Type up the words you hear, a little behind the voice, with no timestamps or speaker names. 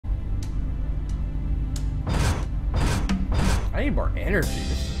I need more energy.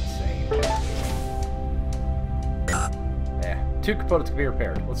 This is insane. Yeah. 2 components can be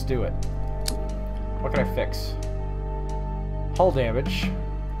repaired. Let's do it. What can I fix? Hull damage.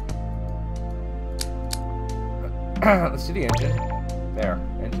 Let's do the engine. There.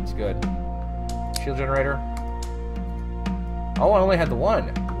 Engine's good. Shield generator. Oh, I only had the one.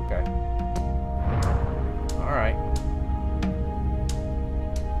 Okay. Alright.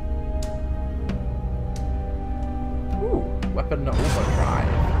 Ooh. Weapon overdrive.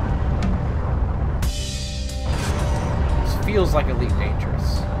 This feels like Elite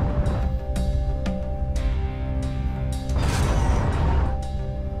Dangerous.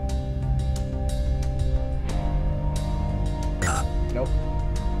 Nope.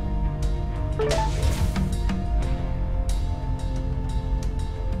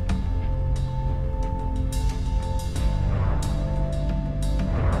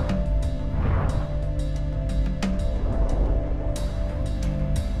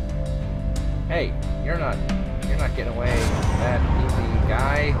 Hey, you're not getting away that easy,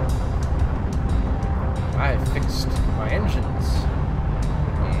 guy. I have fixed my engines,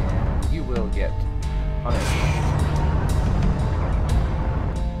 and you will get punished.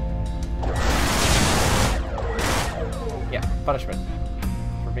 Yeah, punishment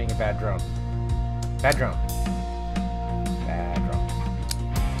for being a bad drone. Bad drone. Bad drone.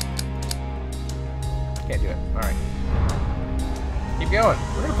 Can't do it. Alright. Keep going.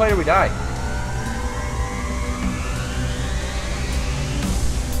 We're gonna play till we die.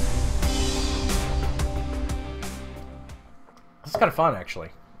 This is kind of fun, actually.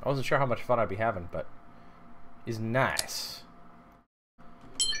 I wasn't sure how much fun I'd be having, but it's nice.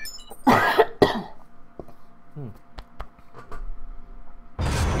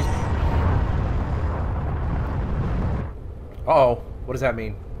 Uh-oh. What does that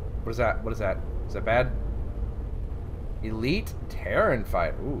mean? What is that? What is that? Is that bad? Elite Terran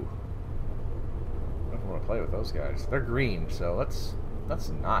fight. Ooh. I don't want to play with those guys. They're green, so let's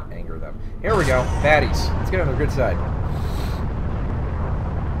not anger them. Here we go. Baddies. Let's get on their good side.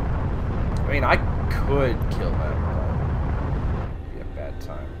 I mean, I could kill them, but it'd be a bad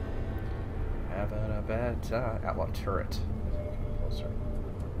time. Having a bad time. Outlaw turret. Closer.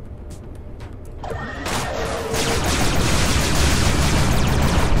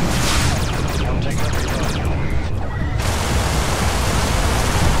 I'll take everything.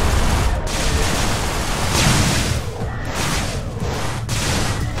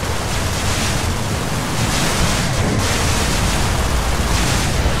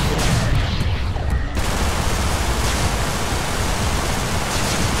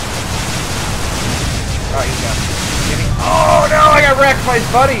 Oh no, I got wrecked by his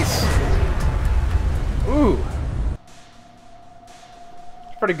buddies! Ooh.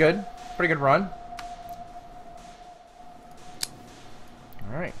 Pretty good. Pretty good run.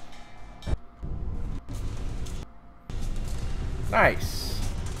 Alright. Nice.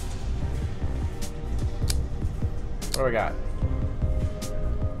 What do we got?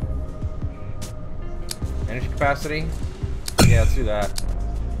 Energy capacity? Yeah, let's do that.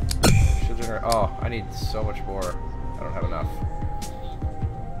 Oh, I need so much more. I don't have enough.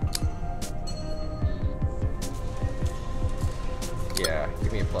 Yeah,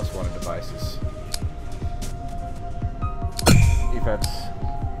 give me a +1 in devices. Defense.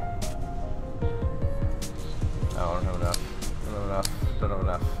 No, I don't have enough. Don't have enough. Don't have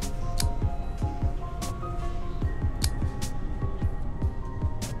enough.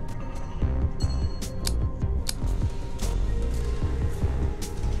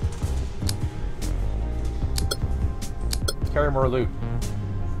 Carry more loot.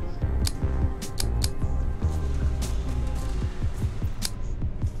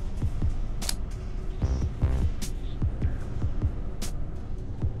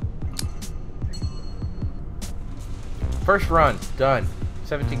 First run, done.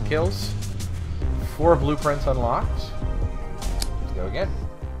 17 kills. 4 blueprints unlocked. Let's go again.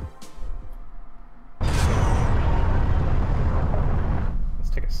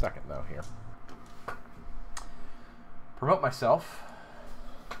 Let's take a second though here. Promote myself.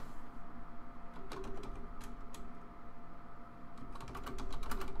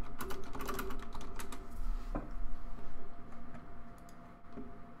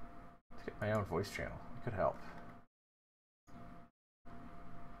 Let's get my own voice channel. It could help.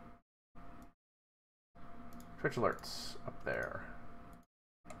 Twitch alerts up there.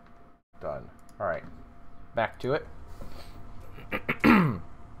 Done. Alright. Back to it.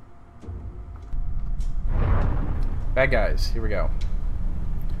 Bad guys, here we go.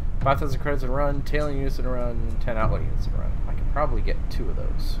 5,000 credits in a run, tailing units in a run, 10 outlaw units in a run. I could probably get 2 of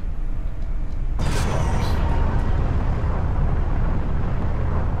those.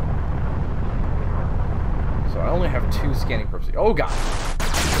 2 scanning probes. Oh god!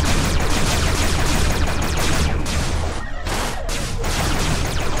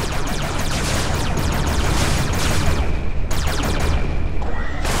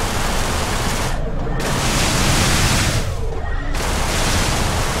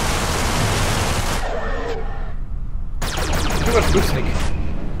 Too much boosting.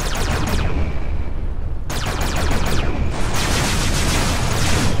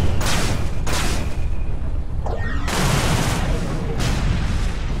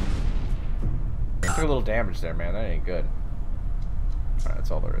 Took a little damage there, man. That ain't good. Alright,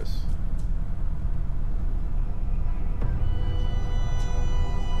 that's all there is.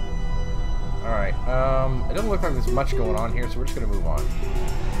 Alright, it doesn't look like there's much going on here, so we're just gonna move on.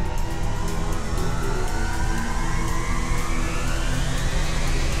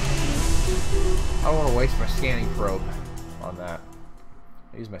 I don't want to waste my scanning probe on that.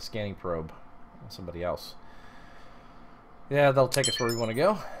 I use my scanning probe on somebody else. Yeah, they'll take us where we want to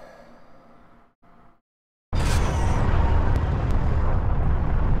go.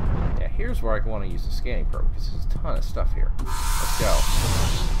 Yeah, here's where I want to use the scanning probe, because there's a ton of stuff here. Let's go.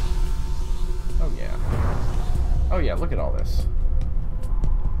 Oh yeah. Oh yeah, look at all this.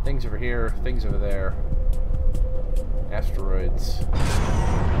 Things over here, things over there. Asteroids.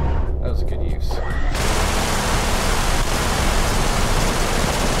 That was a good use.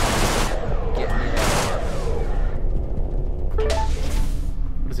 Get me that over.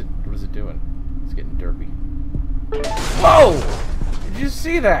 What is it doing? It's getting derpy. Whoa! Did you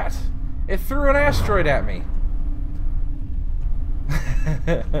see that? It threw an asteroid at me.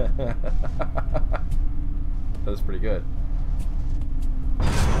 That was pretty good.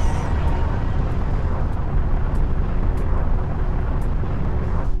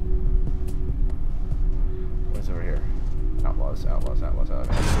 What's over here? Outlaws, outlaws, outlaws,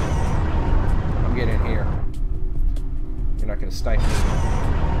 outlaws. I'm getting in here. You're not gonna snipe me.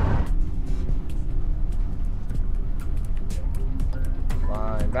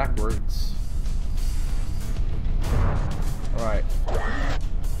 Flying backwards. Alright.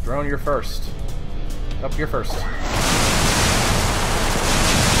 Drone, you're first. Up, you're first. Okay.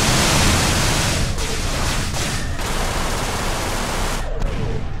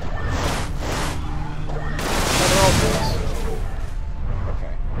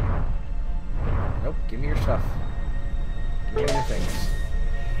 Nope, give me your stuff. Give me your things.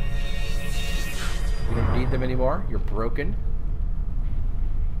 You don't need them anymore. You're broken.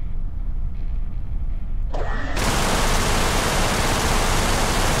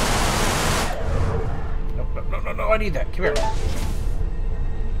 No, I need that. Come here.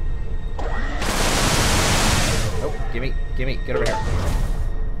 Nope, gimme, get over here.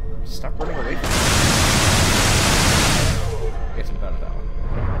 Stop running away from me. Get some fun with that one.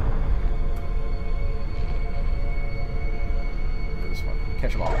 This one.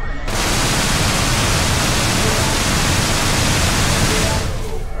 Catch them all.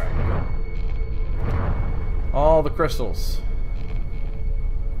 Alright, good. All the crystals.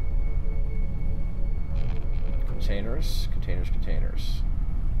 Containers, containers, containers.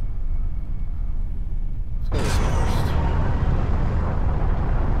 Let's go this one first.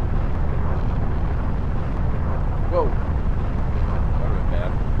 Whoa! That would have been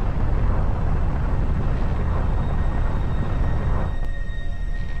bad.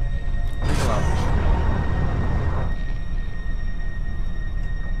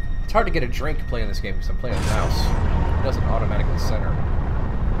 It's hard to get a drink playing this game because I'm playing with a mouse. It doesn't automatically center.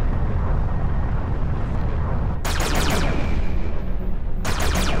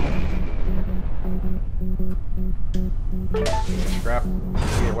 Scrap. Give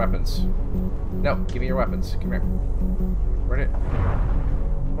me your weapons. No, give me your weapons. Come here. Where'd it...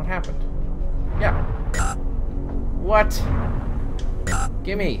 What happened? Yeah. What?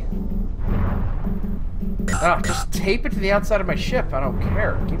 Gimme. Ah, just tape it to the outside of my ship. I don't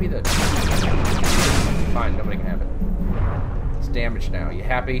care. Give me the... Fine, nobody can have it. It's damaged now. You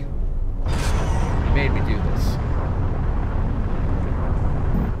happy? You made me do this.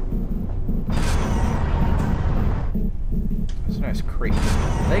 That's a nice crate.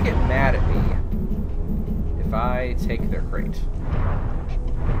 They get mad at me if I take their crate.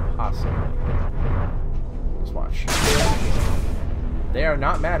 Possibly. Let's watch. They are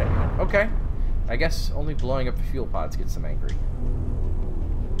not mad at me. Okay. I guess only blowing up the fuel pods gets them angry.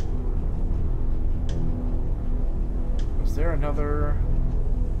 Was there another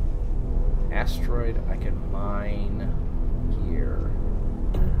asteroid I could mine here?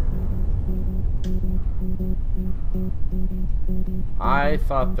 I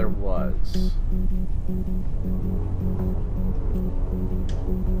thought there was.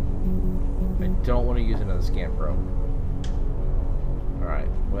 I don't want to use another scan probe. Alright,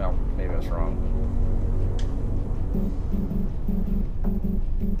 well, maybe I was wrong.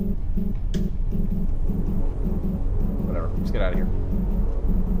 Whatever, let's get out of here.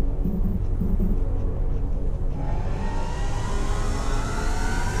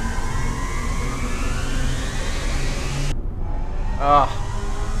 Ah,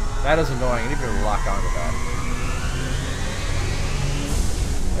 that is annoying. I need to lock onto that.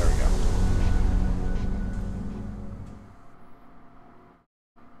 There we go.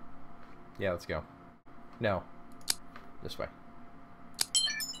 Yeah, let's go. No. This way.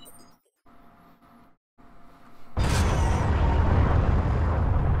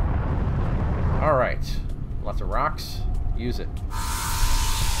 Alright. Lots of rocks. Use it.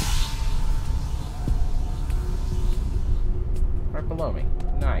 Right below me.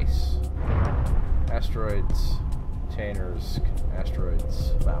 Nice. Asteroids. Containers.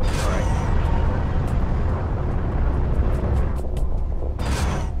 Asteroids. Wow. Alright.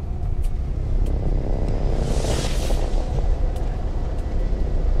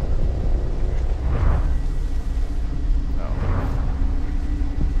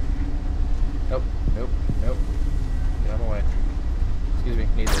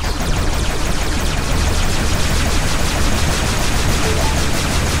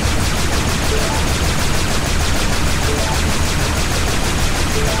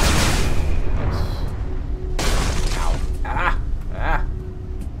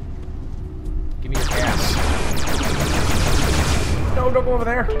 Don't go over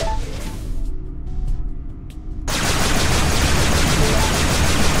there.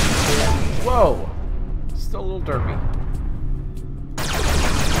 Whoa. Still a little derpy.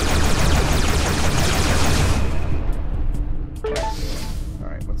 Nice.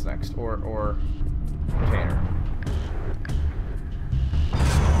 Alright, what's next? Or container.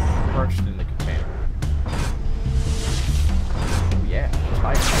 Perched in the container. Oh yeah, just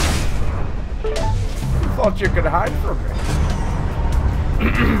hide. Thought you could hide from me.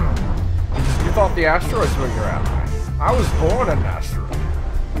 You thought the asteroids were your ally. I was born an asteroid.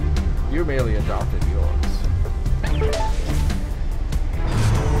 You merely adopted yours.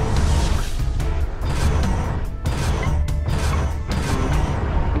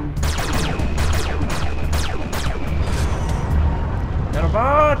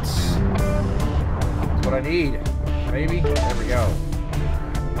 Nanobots! That's what I need. Maybe? There we go.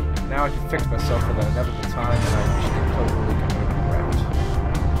 Now I can fix myself for that inevitable time when I just get totally completely wrecked.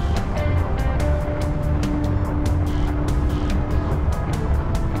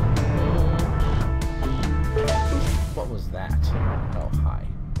 What was that? Oh, hi.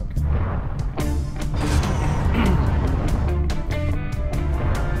 Okay.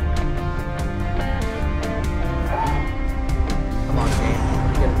 Come on, game.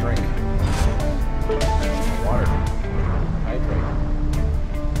 Get a drink. Water. Hydrate.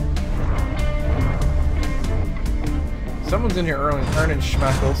 Someone's in here earning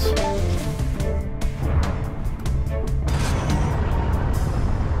schmeckles.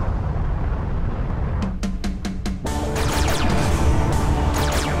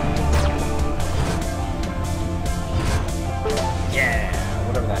 Yeah,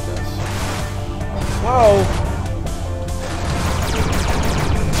 whatever that does. Whoa!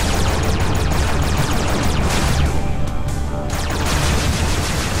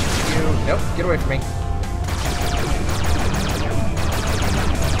 Nope, get away from me.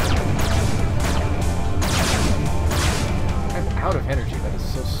 I'm out of energy. That is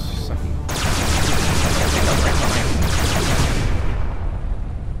so sucky. I think I'm right behind you.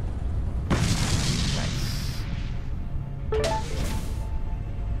 Nice.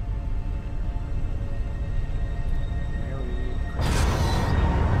 Merry Christmas.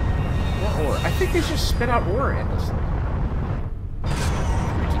 More ore. I think they just spit out ore endlessly.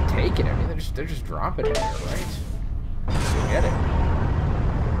 Taking it. I mean, they're just dropping it here, right? Get it.